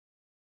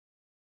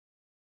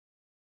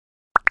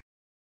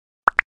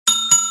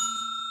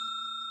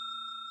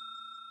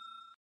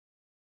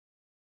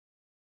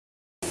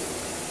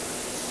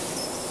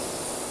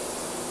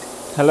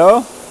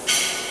Hello.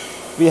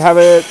 We have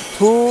a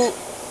two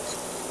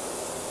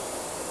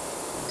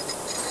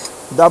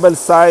double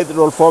side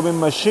roll forming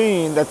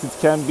machine that it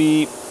can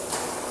be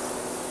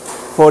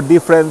for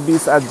different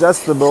beats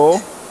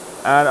adjustable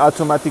and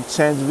automatic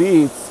change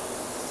width.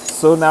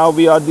 So now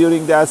we are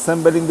during the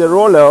assembling the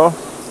roller.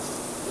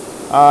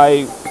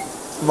 I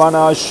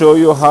wanna show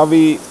you how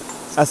we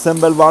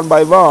assemble one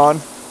by one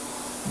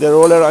the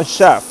roller and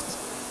shaft.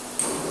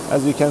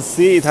 As you can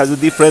see, it has a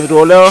different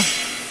roller,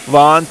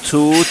 1,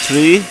 2,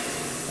 3,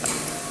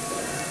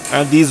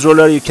 and these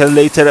roller you can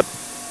later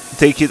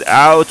take it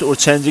out or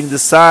changing the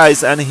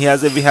size. And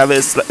we have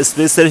a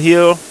spacer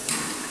here,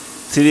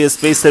 3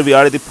 spacer we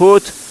already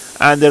put,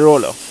 and the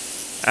roller.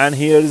 And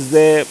here is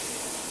the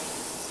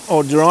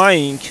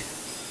drawing.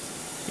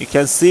 You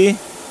can see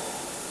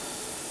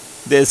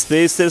the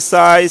spacer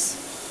size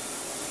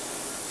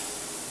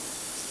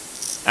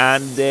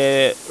and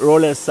the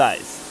roller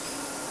size.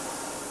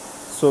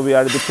 So we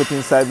already put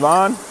inside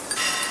one.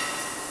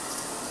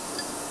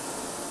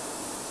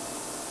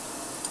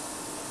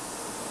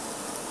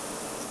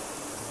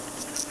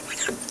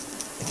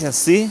 You can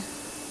see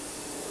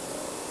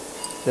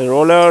the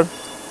roller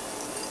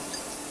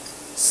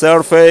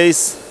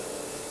surface,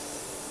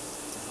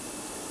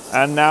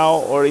 and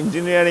now our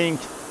engineering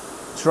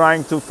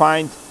trying to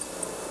find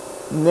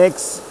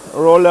next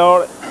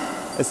roller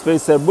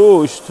spacer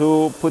bush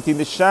to put in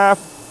the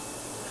shaft.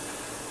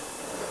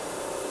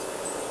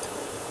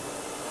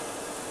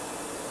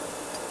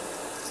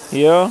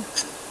 Here,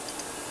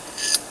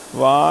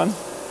 1,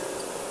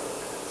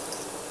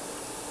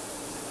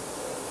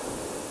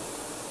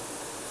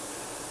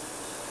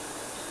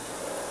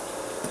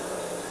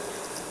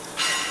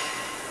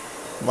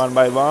 one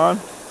by one.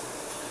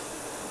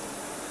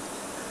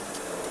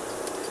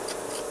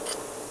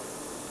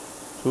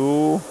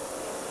 Two,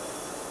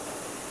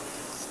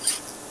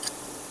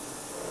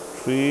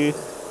 3.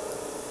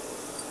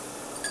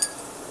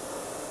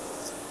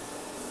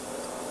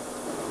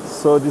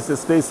 So this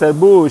is spacer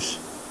bush.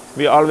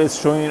 We always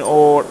showing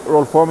our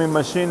roll forming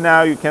machine.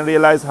 Now you can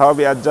realize how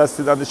we adjust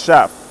it on the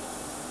shaft.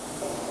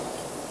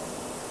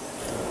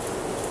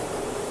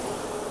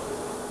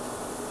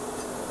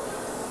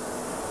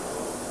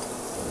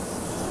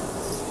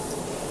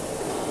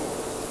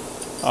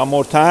 One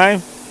more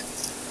time.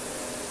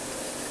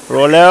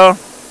 Roller,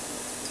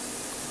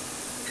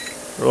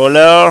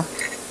 roller.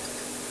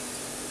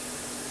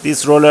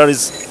 This roller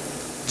is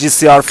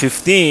GCR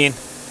 15,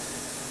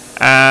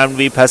 and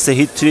we pass a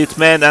heat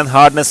treatment and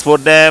hardness for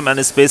them, and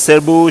a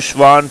spacer bush,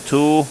 1,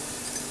 2,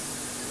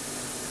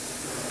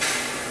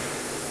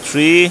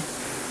 3.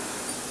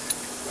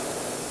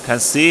 Can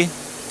see.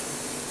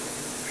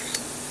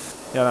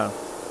 Yeah.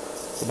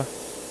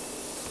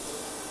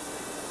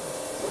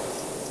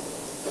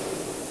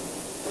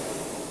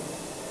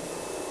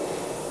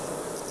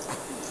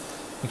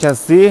 You can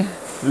see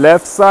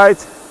left side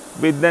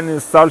we didn't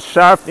install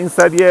shaft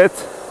inside yet.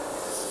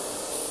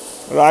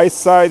 Right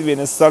side we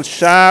install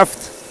shaft,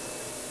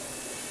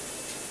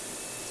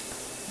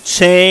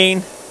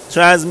 chain,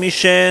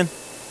 transmission,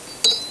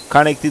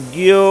 connected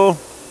gear.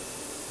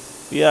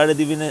 We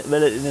already will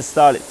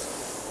install it.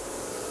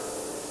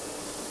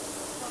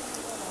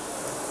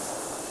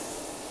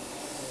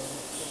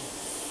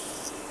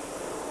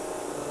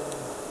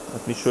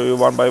 Let me show you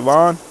one by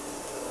one.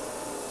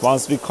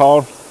 Once we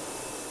call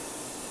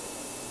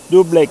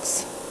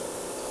duplex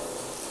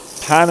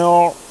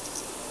panel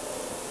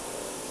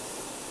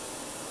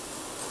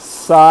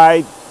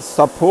side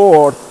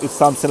support is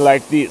something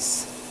like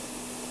this.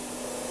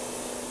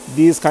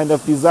 This kind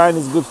of design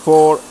is good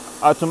for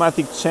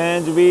automatic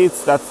change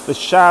widths. That the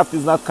shaft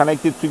is not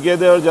connected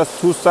together,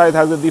 just two sides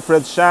has a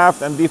different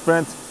shaft and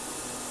different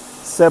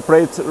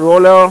separate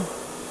roller.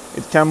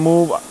 It can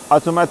move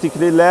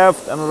automatically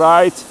left and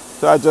right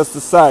to adjust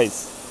the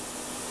size.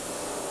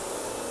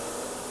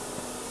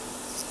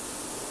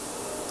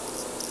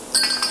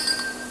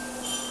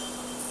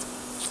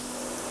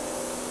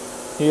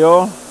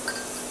 Here,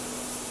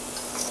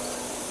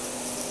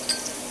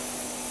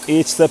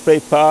 each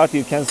separate part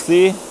you can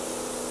see.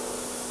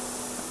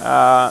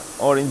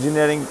 Or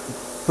engineering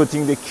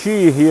putting the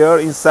key here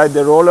inside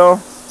the roller.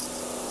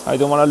 I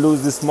don't want to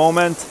lose this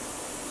moment.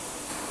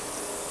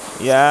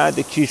 Yeah,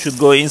 the key should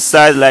go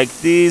inside like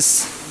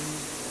this.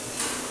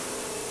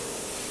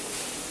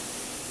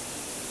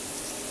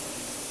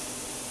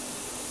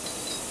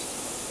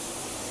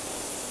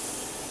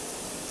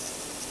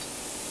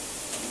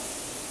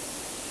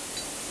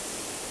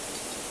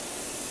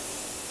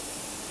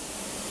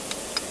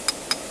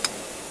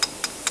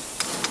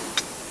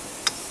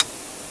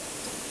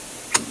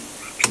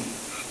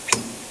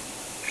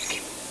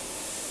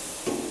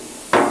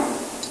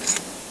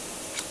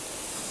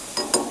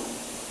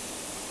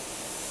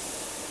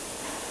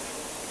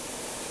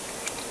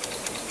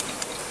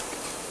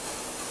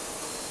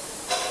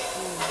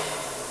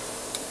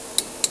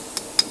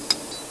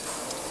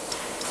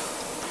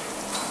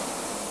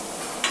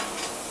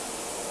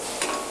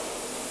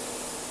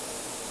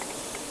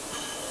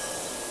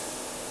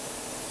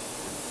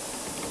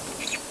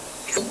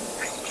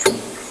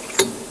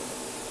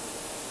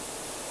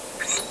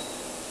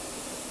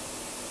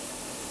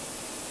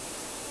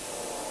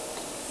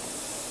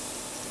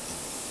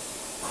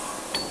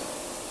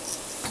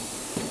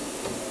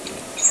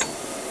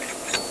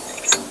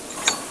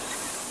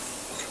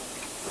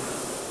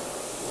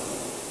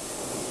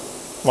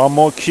 One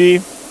more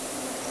key.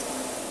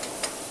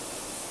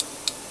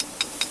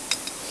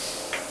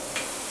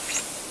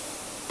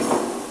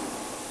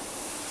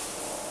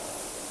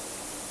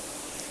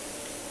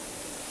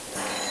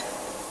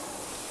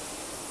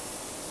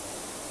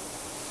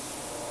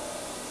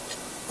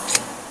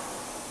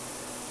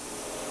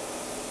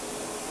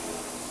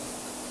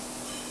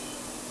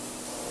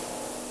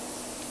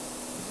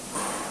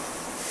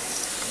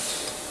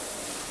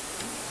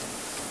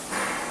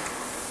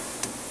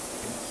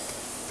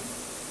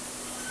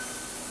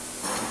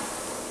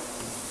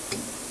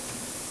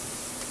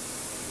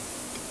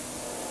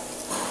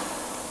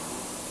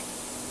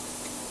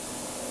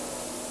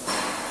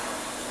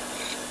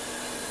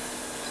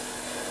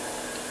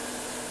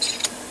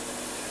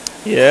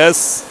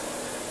 Yes,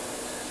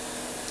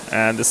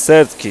 and the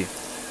third key.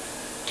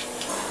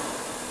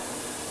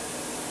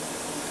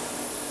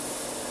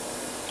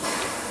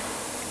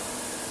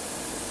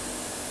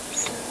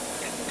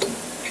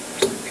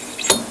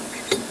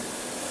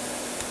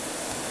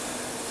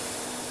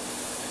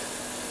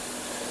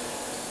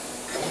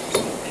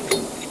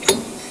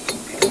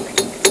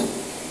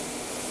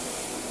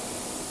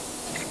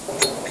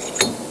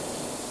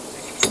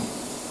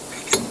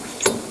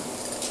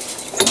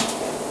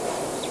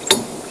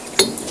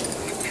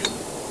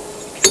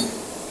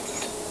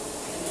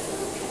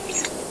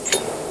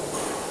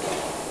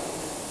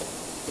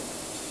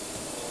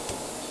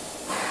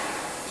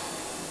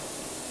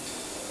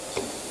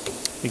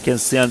 You can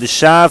see on the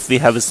shaft we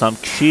have some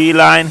key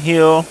line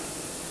here.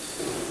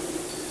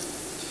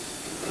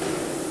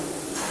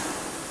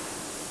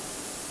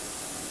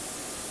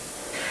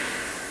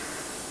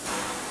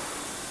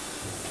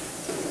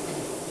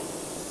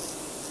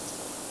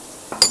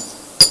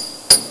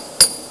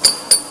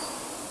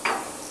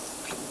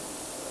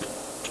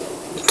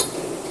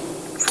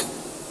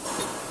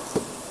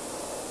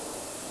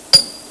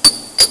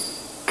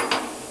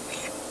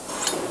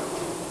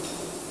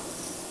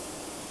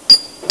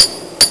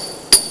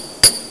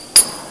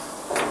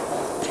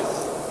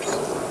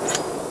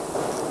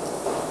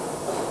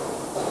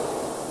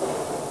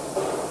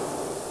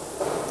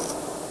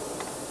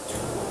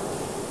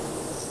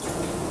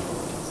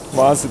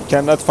 Once it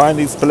cannot find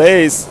its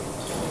place,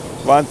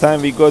 one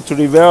time we go to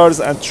reverse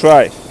and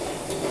try.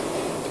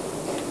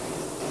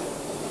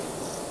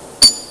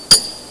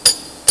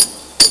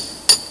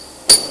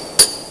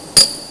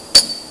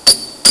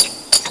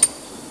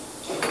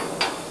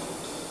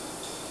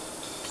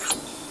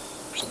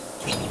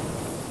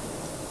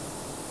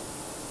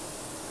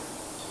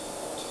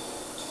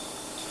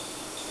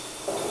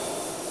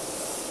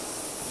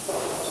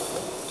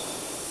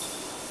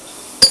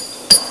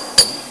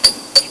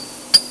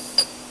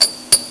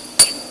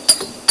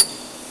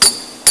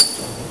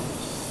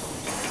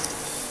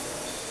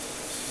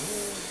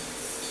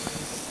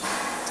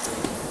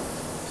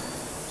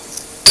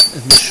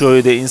 Let me show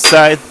you the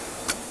inside.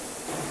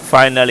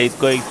 Finally it's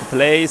going to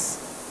place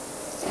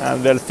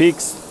and well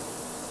fixed.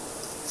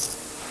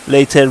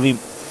 Later we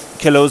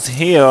close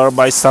here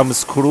by some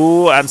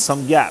screw and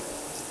some gap.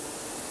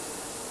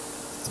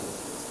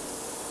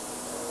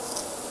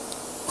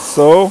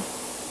 So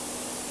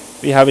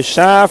we have a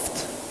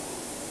shaft,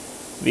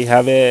 we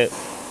have a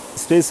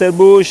spacer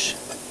bush,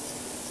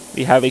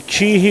 we have a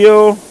key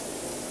here.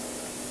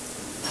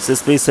 It's a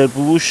spacer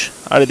bush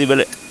already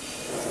well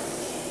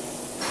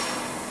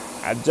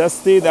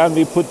adjusted, and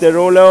we put the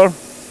roller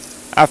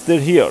after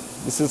here.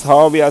 This is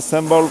how we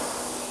assemble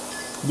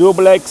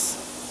duplex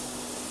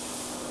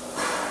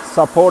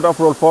support of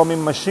roll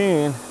forming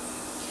machine,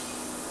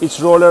 each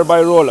roller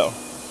by roller.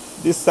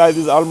 This side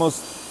is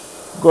almost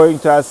going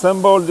to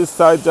assemble, this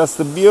side just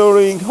the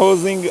bearing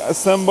housing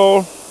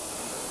assemble.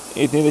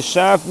 It needs a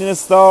shaft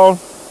install,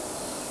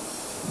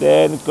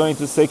 then it's going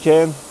to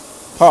second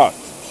part.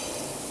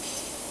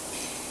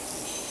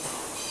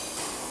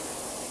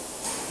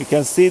 You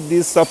can see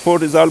this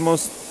support is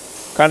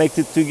almost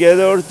connected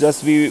together.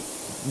 Just we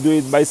do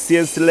it by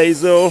CNC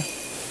laser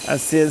and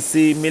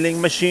CNC milling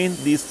machine.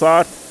 This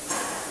part,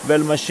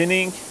 well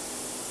machining.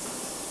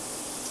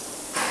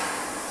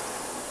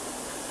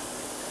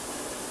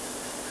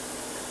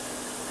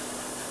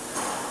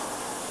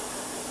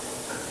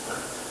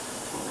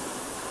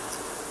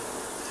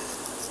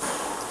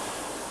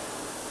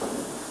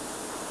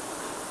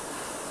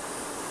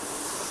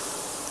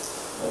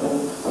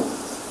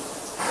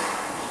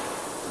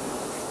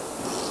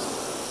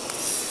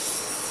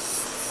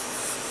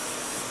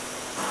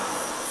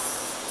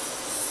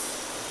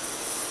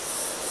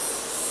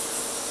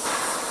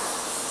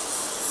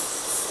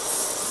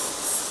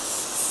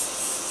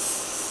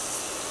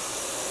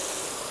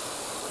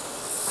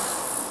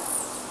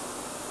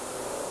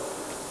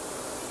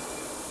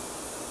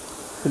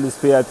 Please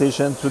pay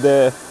attention to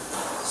the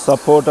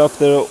support of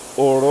the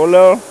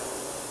roller.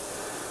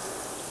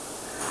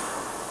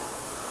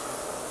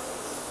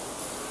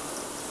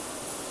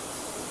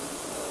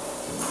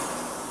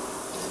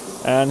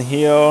 And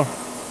here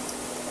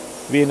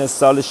we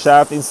install a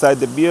shaft inside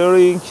the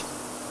bearing,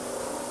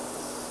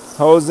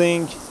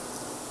 housing.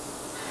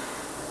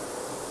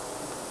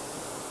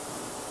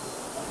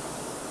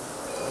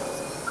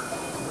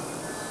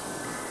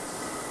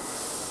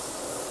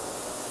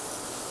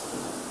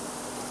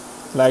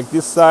 like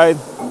this side.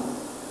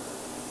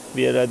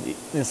 We already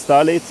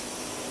install it.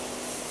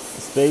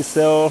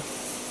 Spacer,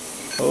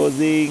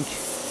 hosing,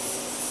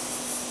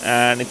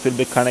 and it will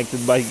be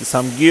connected by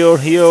some gear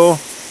here.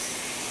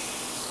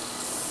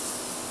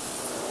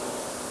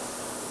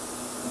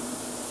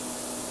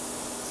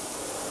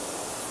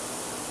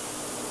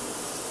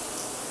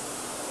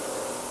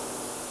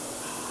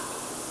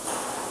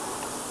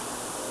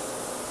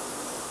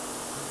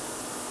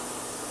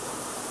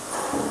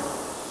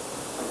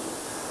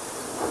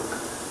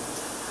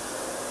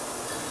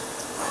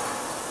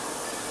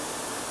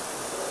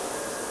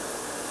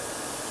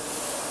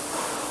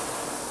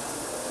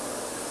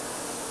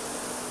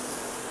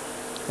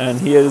 And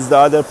here is the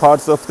other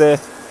parts of the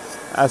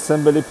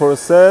assembly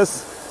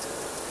process: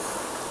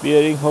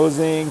 bearing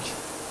housing,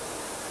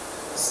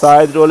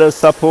 side roller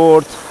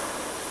support,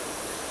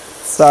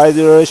 side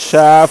roller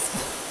shaft,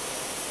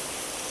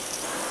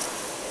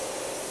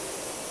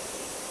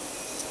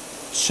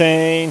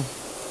 chain,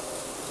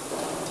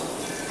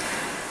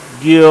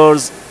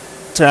 gears,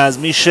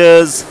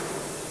 transmissions,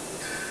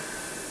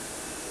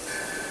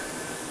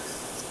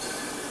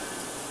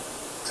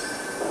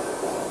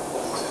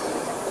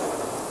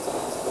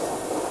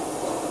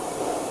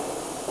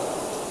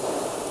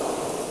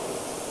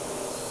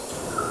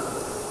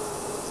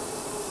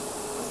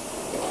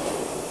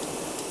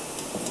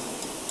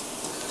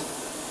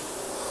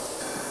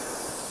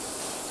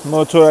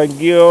 motor and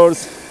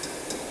gears.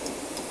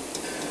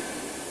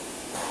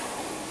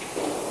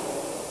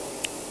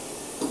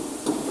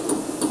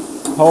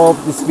 Hope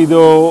this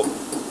video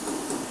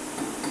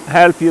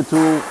help you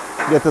to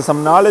get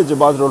some knowledge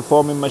about roll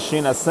forming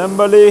machine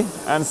assembly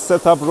and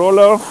setup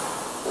roller.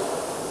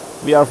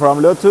 We are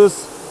from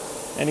Lotus.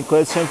 Any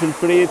question, feel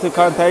free to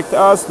contact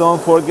us.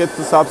 Don't forget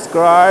to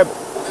subscribe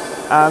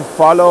and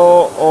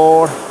follow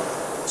our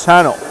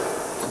channel.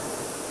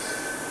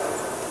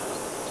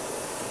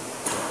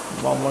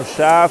 One more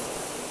shaft,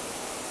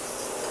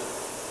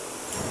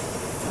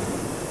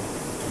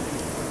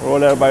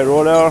 roller by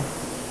roller,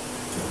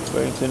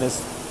 going to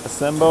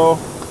assemble.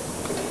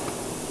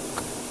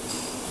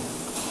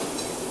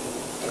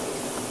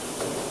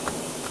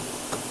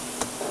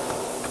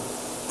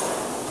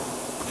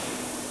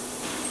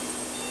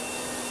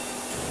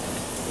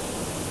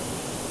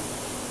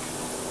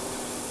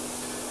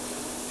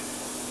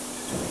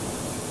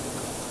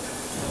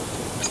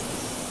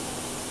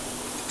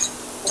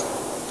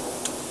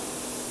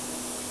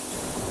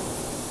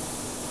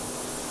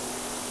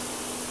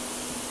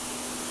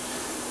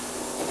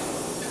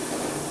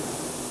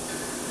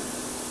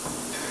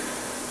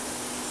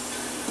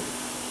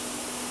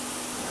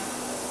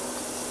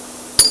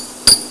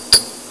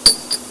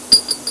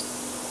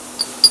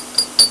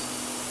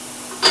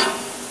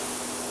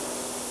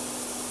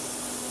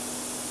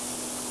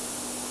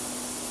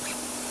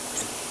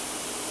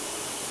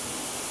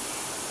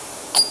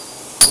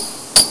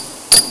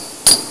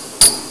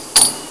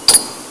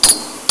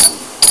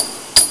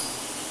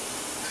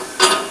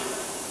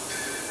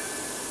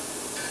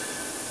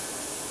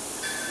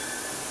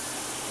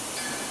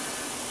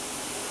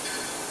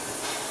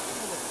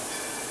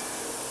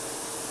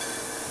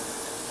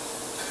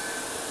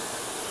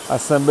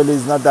 Assembly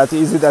is not that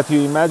easy that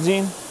you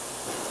imagine.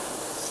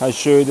 I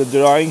show you the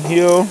drawing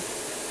here.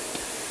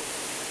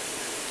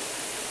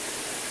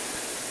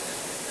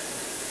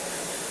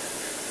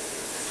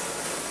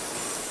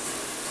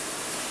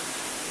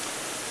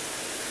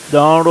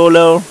 Down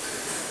roller,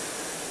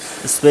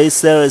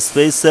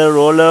 spacer,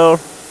 roller.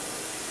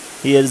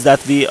 Here is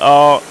that we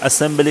are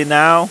assembly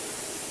now,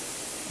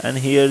 and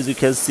here as you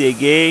can see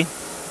again.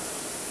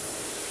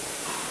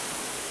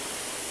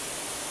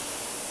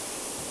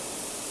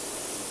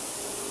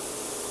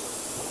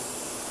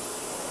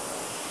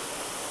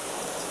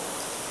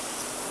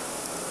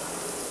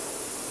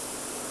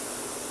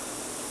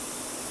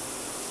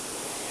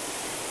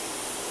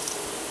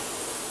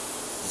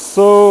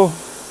 So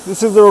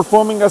this is the roll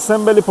forming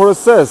assembly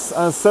process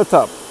and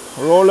setup.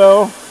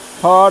 Roller,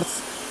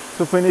 parts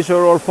to finish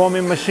your roll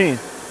forming machine.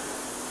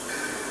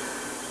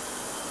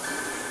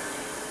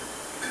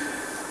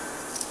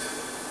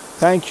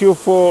 Thank you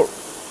for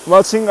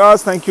watching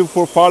us. Thank you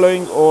for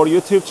following our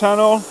YouTube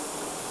channel.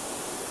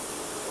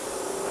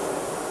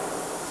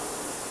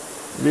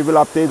 We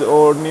will update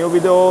our new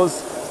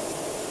videos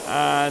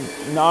and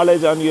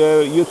knowledge on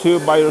your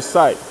YouTube by your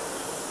side.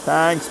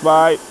 Thanks,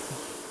 bye.